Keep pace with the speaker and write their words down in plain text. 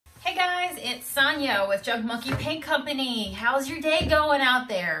it's Sonia with Junk Monkey Paint Company. How's your day going out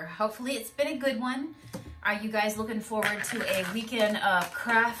there? Hopefully it's been a good one. Are you guys looking forward to a weekend of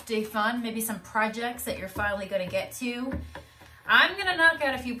craft day fun? Maybe some projects that you're finally gonna get to? I'm gonna knock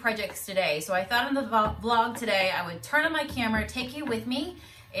out a few projects today. So I thought on the vlog today, I would turn on my camera, take you with me,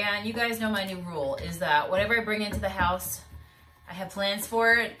 and you guys know my new rule is that whatever I bring into the house, I have plans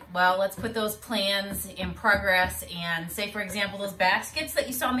for it. Well, let's put those plans in progress and say, for example, those baskets that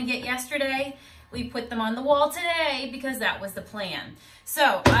you saw me get yesterday, we put them on the wall today because that was the plan.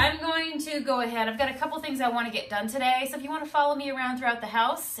 So I'm going to go ahead. I've got a couple things I want to get done today. So if you want to follow me around throughout the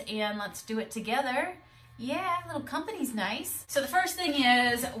house and let's do it together. Yeah, little company's nice. So the first thing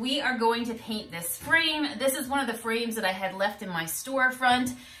is we are going to paint this frame. This is one of the frames that I had left in my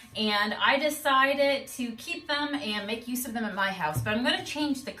storefront, and I decided to keep them and make use of them at my house. But I'm gonna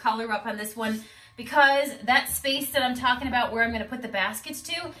change the color up on this one because that space that I'm talking about where I'm gonna put the baskets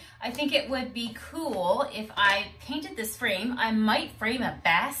to, I think it would be cool if I painted this frame. I might frame a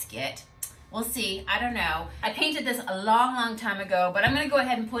basket. We'll see, I don't know. I painted this a long time ago, but I'm gonna go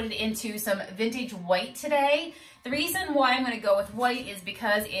ahead and put it into some vintage white today. The reason why I'm gonna go with white is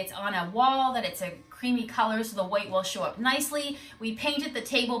because it's on a wall that it's a creamy color, so the white will show up nicely. We painted the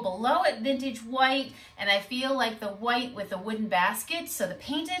table below it vintage white, and I feel like the white with the wooden basket, so to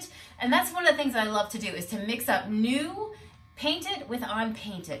paint it, and that's one of the things I love to do is to mix up new painted with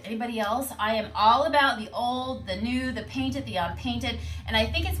unpainted. Anybody else? I am all about the old, the new, the painted, the unpainted, and I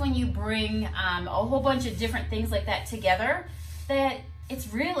think it's when you bring a whole bunch of different things like that together that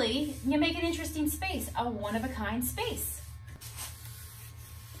it's really, you make an interesting space, a one-of-a-kind space.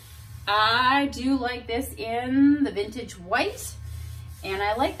 I do like this in the vintage white, and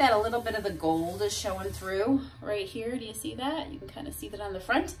I like that a little bit of the gold is showing through right here. Do you see that? You can kind of see that on the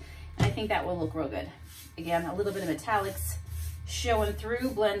front, and I think that will look real good. Again, a little bit of metallics showing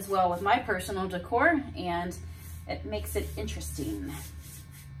through, blends well with my personal decor, and it makes it interesting.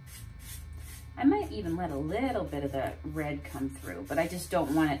 I might even let a little bit of the red come through, but I just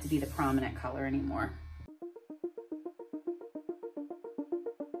don't want it to be the prominent color anymore.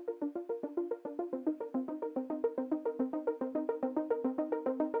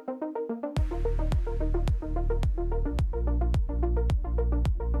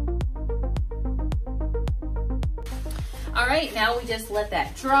 All right, now we just let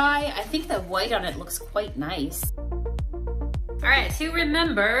that dry. I think the white on it looks quite nice. All right, who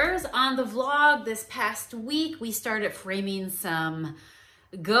remembers on the vlog this past week, we started framing some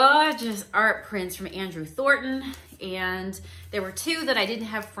gorgeous art prints from Andrew Thornton, and there were two that I didn't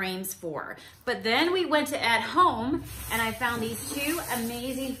have frames for. But then we went to At Home and I found these two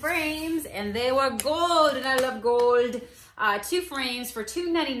amazing frames, and they were gold, and I love gold. Two frames for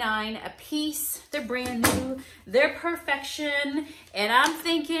 $2.99 a piece. They're brand new, they're perfection. And I'm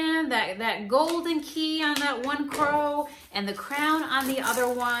thinking that that golden key on that one crow and the crown on the other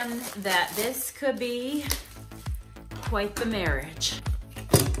one, that this could be quite the marriage.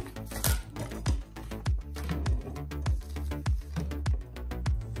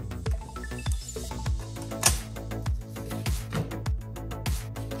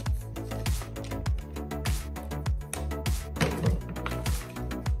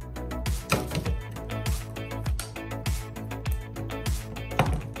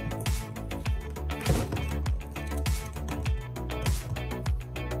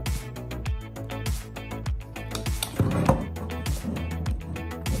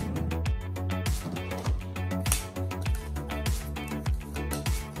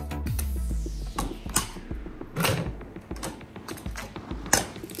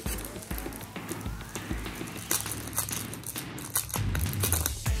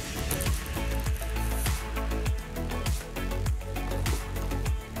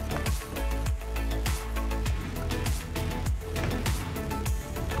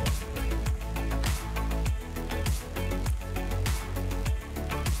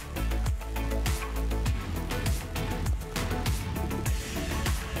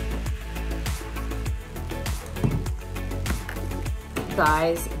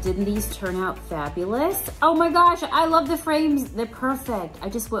 Guys, didn't these turn out fabulous? Oh my gosh, I love the frames. They're perfect. I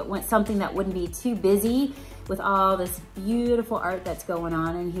just want something that wouldn't be too busy with all this beautiful art that's going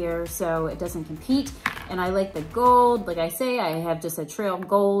on in here, so it doesn't compete. And I like the gold. Like I say, I have just a trail of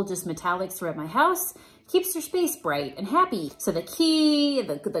gold, just metallics throughout my house. Keeps your space bright and happy. So the key,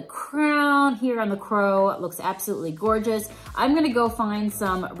 the crown here on the crow looks absolutely gorgeous. I'm gonna go find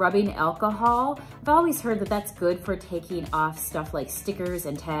some rubbing alcohol. I've always heard that that's good for taking off stuff like stickers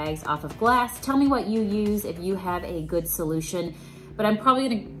and tags off of glass. Tell me what you use if you have a good solution. But I'm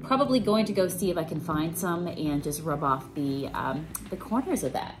probably going to go see if I can find some and just rub off the corners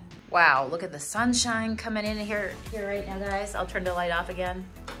of that. Wow, look at the sunshine coming in here right now, guys. I'll turn the light off again.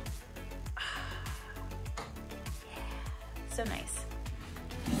 Yeah, so nice.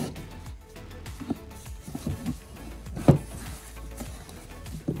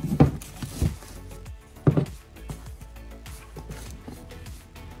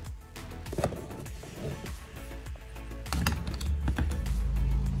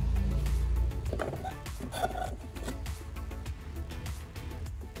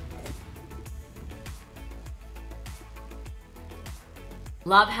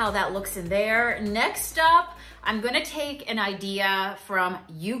 Love how that looks in there. Next up, I'm gonna take an idea from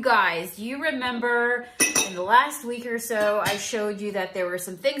you guys. You remember in the last week or so, I showed you that there were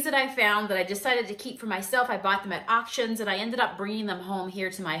some things that I found that I decided to keep for myself. I bought them at auctions and I ended up bringing them home here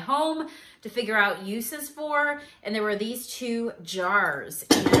to my home to figure out uses for. And there were these 2 jars.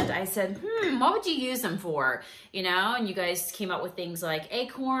 And I said, what would you use them for? You know, and you guys came up with things like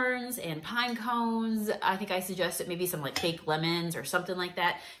acorns and pine cones. I think I suggested maybe some like fake lemons or something like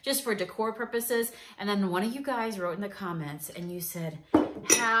that, just for decor purposes. And then one of you guys wrote in the comments and you said,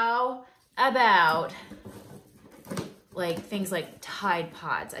 how about like things like Tide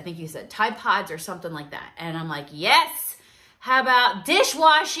Pods? I think you said Tide Pods or something like that. And I'm like, yes. How about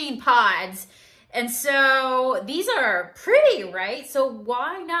dishwashing pods? And so these are pretty, right? So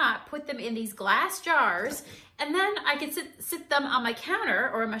why not put them in these glass jars, and then I could sit them on my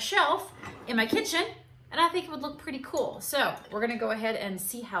counter or on my shelf in my kitchen, and I think it would look pretty cool. So we're gonna go ahead and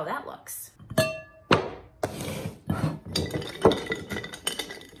see how that looks.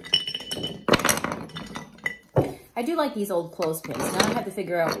 I do like these old clothespins. Now I have to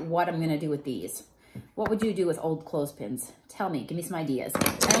figure out what I'm gonna do with these. What would you do with old clothespins? Tell me, give me some ideas.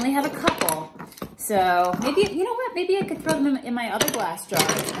 I only have a couple, so maybe, you know what? Maybe I could throw them in my other glass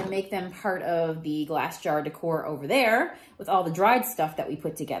jars and make them part of the glass jar decor over there with all the dried stuff that we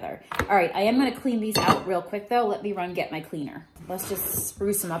put together. All right, I am gonna clean these out real quick though. Let me run get my cleaner. Let's just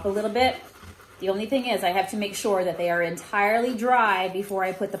spruce them up a little bit. The only thing is I have to make sure that they are entirely dry before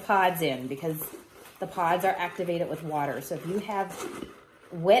I put the pods in, because the pods are activated with water. So if you have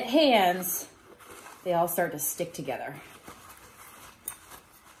wet hands, they all start to stick together.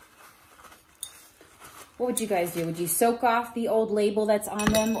 What would you guys do? Would you soak off the old label that's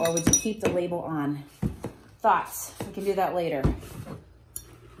on them, or would you keep the label on? Thoughts? We can do that later.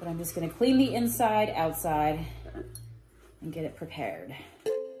 But I'm just gonna clean the inside, outside, and get it prepared.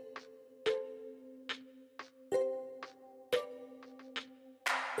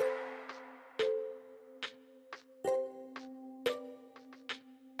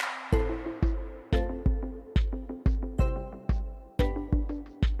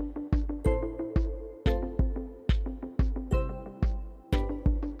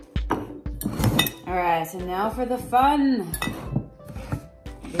 All right, so now for the fun.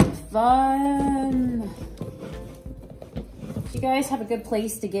 The fun. Do you guys have a good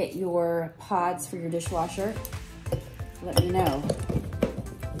place to get your pods for your dishwasher? Let me know.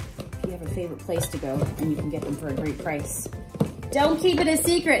 If you have a favorite place to go and you can get them for a great price. Don't keep it a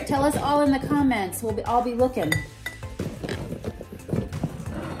secret. Tell us all in the comments. I'll be looking.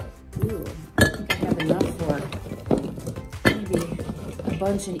 Ooh, I think I have enough for maybe a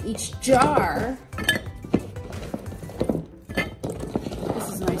bunch in each jar.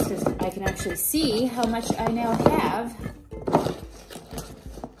 I can actually see how much I now have.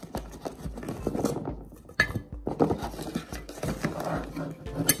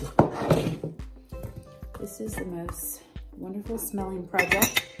 This is the most wonderful smelling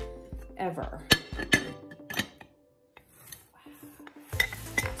project ever.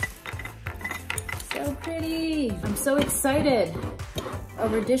 So pretty. I'm so excited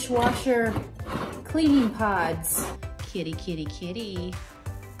over dishwasher cleaning pods. Kitty, kitty, kitty.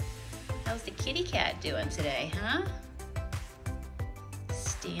 How's the kitty cat doing today, huh?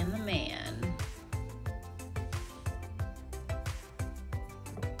 Stan the man.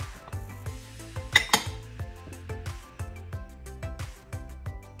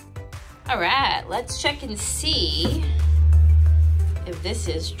 All right, let's check and see if this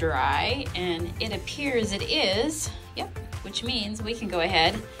is dry, and it appears it is. Yep, which means we can go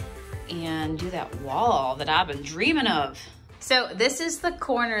ahead and do that wall that I've been dreaming of. So this is the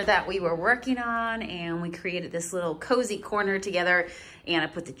corner that we were working on, and we created this little cozy corner together, and I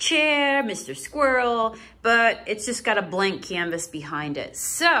put the chair, Mr. Squirrel, but it's just got a blank canvas behind it.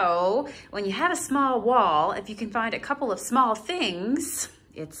 So when you have a small wall, if you can find a couple of small things,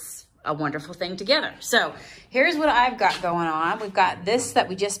 it's a wonderful thing together. So here's what I've got going on. We've got this that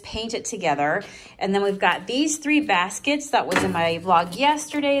we just painted together. And then we've got these 3 baskets that was in my vlog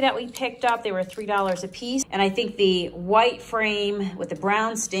yesterday that we picked up. They were $3 a piece. And I think the white frame with the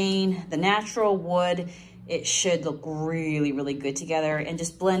brown stain, the natural wood, it should look really, really good together and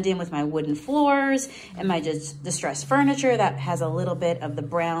just blend in with my wooden floors and my just distressed furniture that has a little bit of the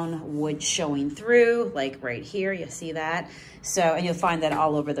brown wood showing through, like right here, you see that? So, and you'll find that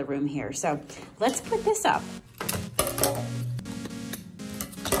all over the room here. So let's put this up.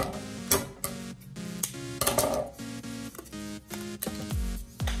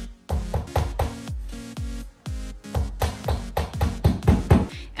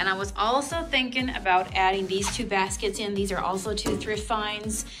 And I was also thinking about adding these 2 baskets in. These are also 2 thrift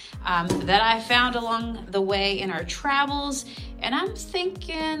finds that I found along the way in our travels. And I'm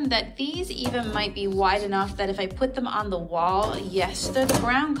thinking that these even might be wide enough that if I put them on the wall, yes, they're the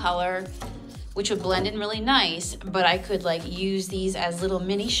brown color, which would blend in really nice, but I could like use these as little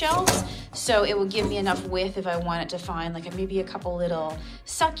mini shelves. So it would give me enough width if I wanted to find like maybe a couple little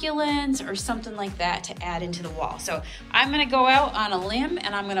succulents or something like that to add into the wall. So I'm gonna go out on a limb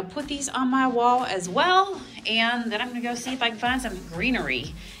and I'm gonna put these on my wall as well. And then I'm gonna go see if I can find some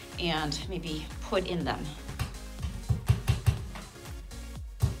greenery and maybe put in them.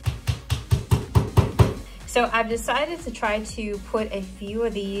 So I've decided to try to put a few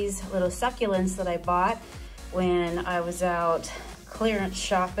of these little succulents that I bought when I was out clearance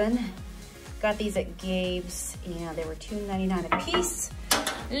shopping. Got these at Gabe's and they were $2.99 a piece.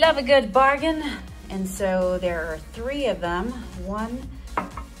 Love a good bargain. And so there are 3 of them. 1,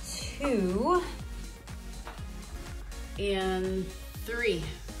 2, and 3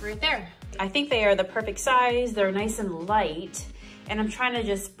 right there. I think they are the perfect size. They're nice and light. And I'm trying to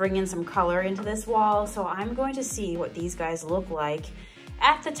just bring in some color into this wall. So I'm going to see what these guys look like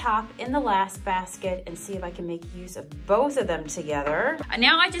at the top in the last basket and see if I can make use of both of them together.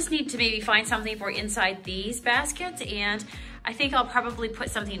 Now I just need to maybe find something for inside these baskets, and I think I'll probably put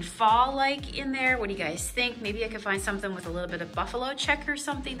something fall-like in there. What do you guys think? Maybe I could find something with a little bit of buffalo check or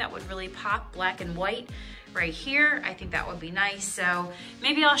something that would really pop, black and white. Right here, I think that would be nice. So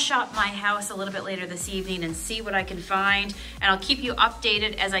maybe I'll shop my house a little bit later this evening and see what I can find, and I'll keep you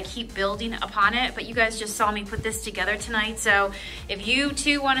updated as I keep building upon it. But you guys just saw me put this together tonight, so if you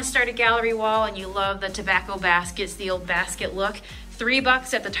too want to start a gallery wall and you love the tobacco baskets, the old basket look,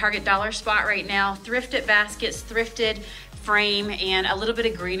 $3 at the Target dollar spot right now. Thrifted baskets, thrifted frame, and a little bit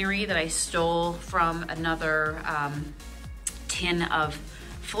of greenery that I stole from another tin of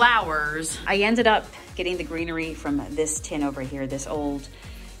flowers. I ended up getting the greenery from this tin over here, this old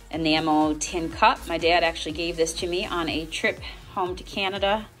enamel tin cup. My dad actually gave this to me on a trip home to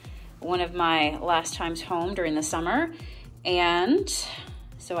Canada, one of my last times home during the summer. And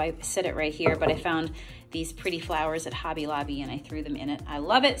so I set it right here, but I found these pretty flowers at Hobby Lobby and I threw them in it. I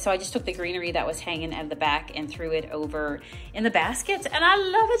love it. So I just took the greenery that was hanging at the back and threw it over in the baskets, and I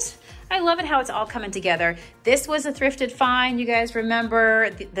love it. I love it how it's all coming together. This was a thrifted find. You guys remember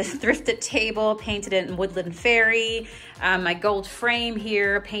the thrifted table, painted it in Woodland Fairy. My gold frame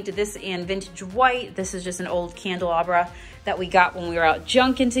here, painted this in vintage white. This is just an old candelabra that we got when we were out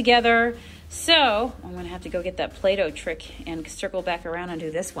junking together. So I'm gonna have to go get that Play-Doh trick and circle back around and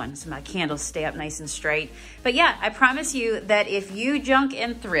do this one so my candles stay up nice and straight. But yeah, I promise you that if you junk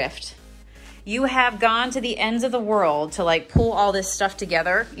and thrift, you have gone to the ends of the world to like pull all this stuff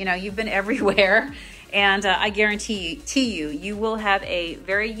together. You know, you've been everywhere, and I guarantee you, you will have a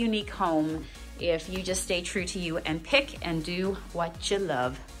very unique home if you just stay true to you and pick and do what you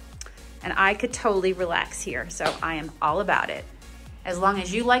love. And I could totally relax here, so I am all about it. As long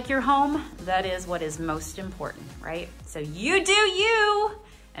as you like your home, that is what is most important, right? So you do you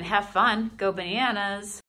and have fun. Go bananas.